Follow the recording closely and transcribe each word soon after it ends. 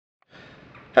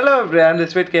Hello everyone,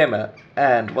 it's Gamer,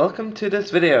 and welcome to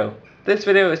this video. This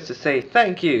video is to say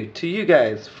thank you to you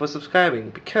guys for subscribing,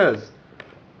 because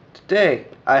today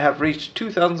I have reached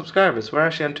 2,000 subscribers. We're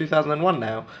actually on 2001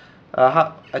 now.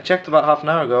 I checked about half an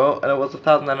hour ago and it was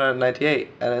 1,998,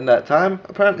 and in that time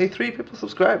apparently 3 people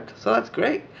subscribed, so that's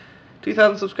great.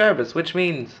 2,000 subscribers, which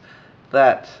means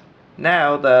that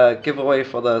now the giveaway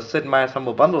for the Sid Meier's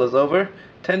Humble Bundle is over.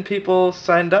 10 people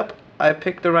signed up. I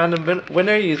picked a random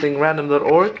winner using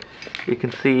random.org. You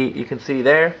can see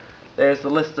there's the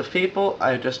list of people.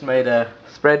 I just made a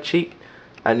spreadsheet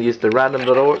and used the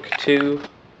random.org to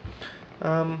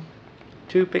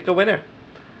pick a winner.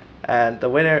 And the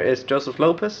winner is Joseph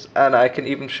Lopez, and I can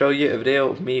even show you a video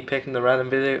of me picking the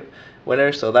random video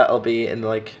winner, so that'll be in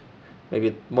like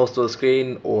maybe most of the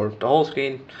screen or the whole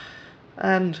screen.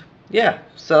 And yeah,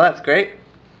 so that's great.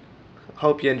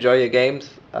 Hope you enjoy your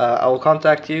games. I will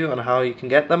contact you on how you can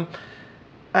get them.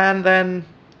 And then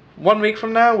 1 week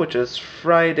from now, which is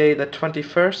Friday the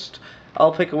 21st,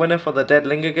 I'll pick a winner for the Dead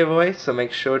Linger giveaway, so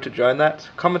make sure to join that.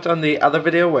 Comment on the other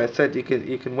video where I said you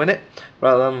can win it,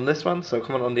 rather than on this one, so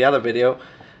comment on the other video.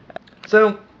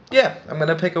 So yeah, I'm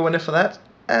gonna pick a winner for that,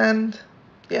 and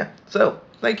yeah, so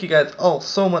thank you guys all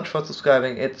so much for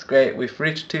subscribing. It's great. We've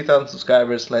reached 2,000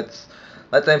 subscribers.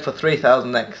 Let's aim for 3,000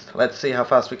 next. Let's see how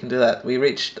fast we can do that. We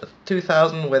reached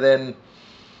 2,000 within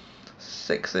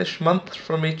 6-ish months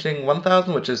from reaching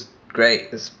 1,000, which is great.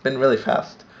 It's been really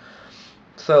fast.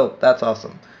 So that's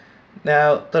awesome.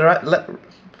 Now the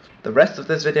rest of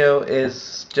this video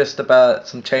is just about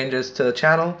some changes to the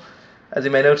channel. As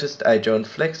you may notice, I joined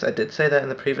Flicks. I did say that in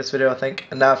the previous video, I think.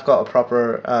 And now I've got a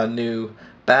proper new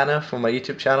banner for my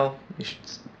YouTube channel.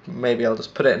 Maybe I'll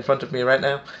just put it in front of me right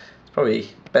now. It's probably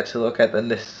better to look at than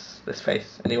this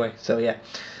face anyway. So yeah.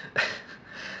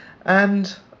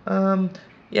 And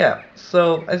yeah,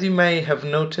 so as you may have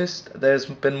noticed, there's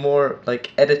been more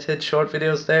like edited short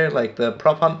videos there, like the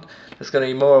prop hunt. There's going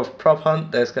to be more of prop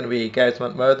hunt. There's going to be Guys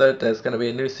Want Murder. There's going to be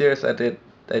a new series I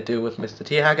do with Mr.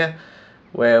 T Hager,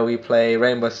 where we play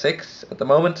Rainbow Six at the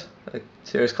moment, a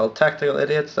series called Tactical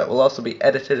Idiots that will also be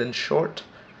edited and short.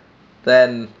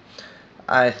 Then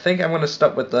I think I'm going to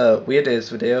stop with the Weird Days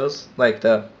videos, like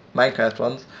the Minecraft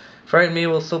ones. Ferry and me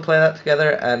will still play that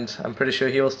together, and I'm pretty sure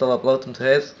he will still upload them to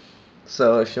his.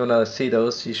 So if you want to see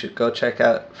those, you should go check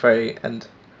out Ferry and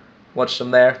watch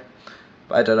them there.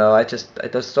 But I don't know, I just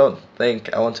don't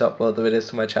think I want to upload the videos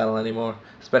to my channel anymore,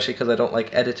 especially because I don't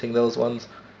like editing those ones,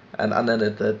 and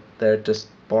unedited, they're just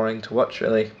boring to watch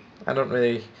really. I don't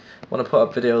really want to put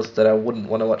up videos that I wouldn't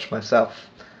want to watch myself.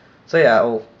 So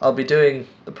yeah, I'll be doing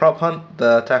the prop hunt,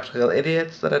 the Tactical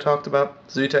Idiots that I talked about,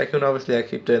 Zoo Tycoon, obviously I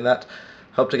keep doing that.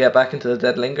 Hope to get back into the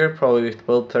Dead Linger, probably with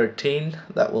Build 13,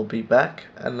 that will be back,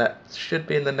 and that should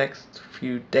be in the next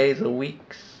few days or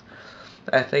weeks.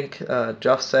 I think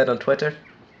Joff said on Twitter,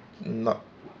 not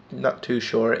too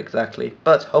sure exactly,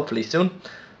 but hopefully soon.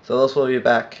 So those will be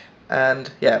back,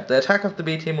 and yeah, the Attack of the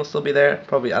B Team will still be there,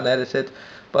 probably unedited,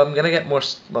 but I'm gonna get more,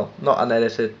 well, not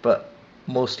unedited, but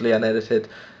mostly unedited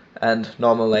and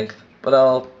normal length.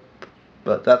 But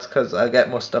that's because I get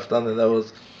more stuff done than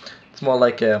those. It's more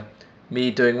like me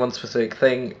doing one specific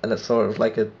thing, and it's sort of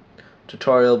like a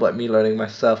tutorial, but me learning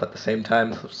myself at the same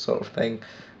time, sort of thing.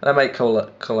 And I might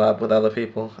collab with other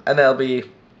people, and there'll be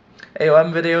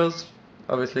AOM videos,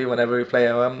 obviously whenever we play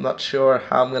AOM. Not sure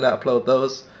how I'm gonna upload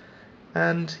those,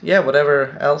 and yeah,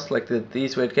 whatever else like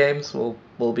these weird games will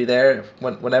be there.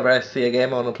 Whenever I see a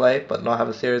game I want to play but not have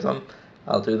a series on,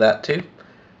 I'll do that too.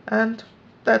 And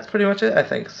that's pretty much it, I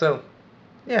think. So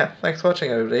yeah, thanks for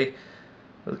watching everybody.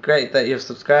 It was great that you've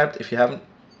subscribed. If you haven't,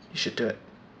 you should do it.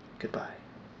 Goodbye.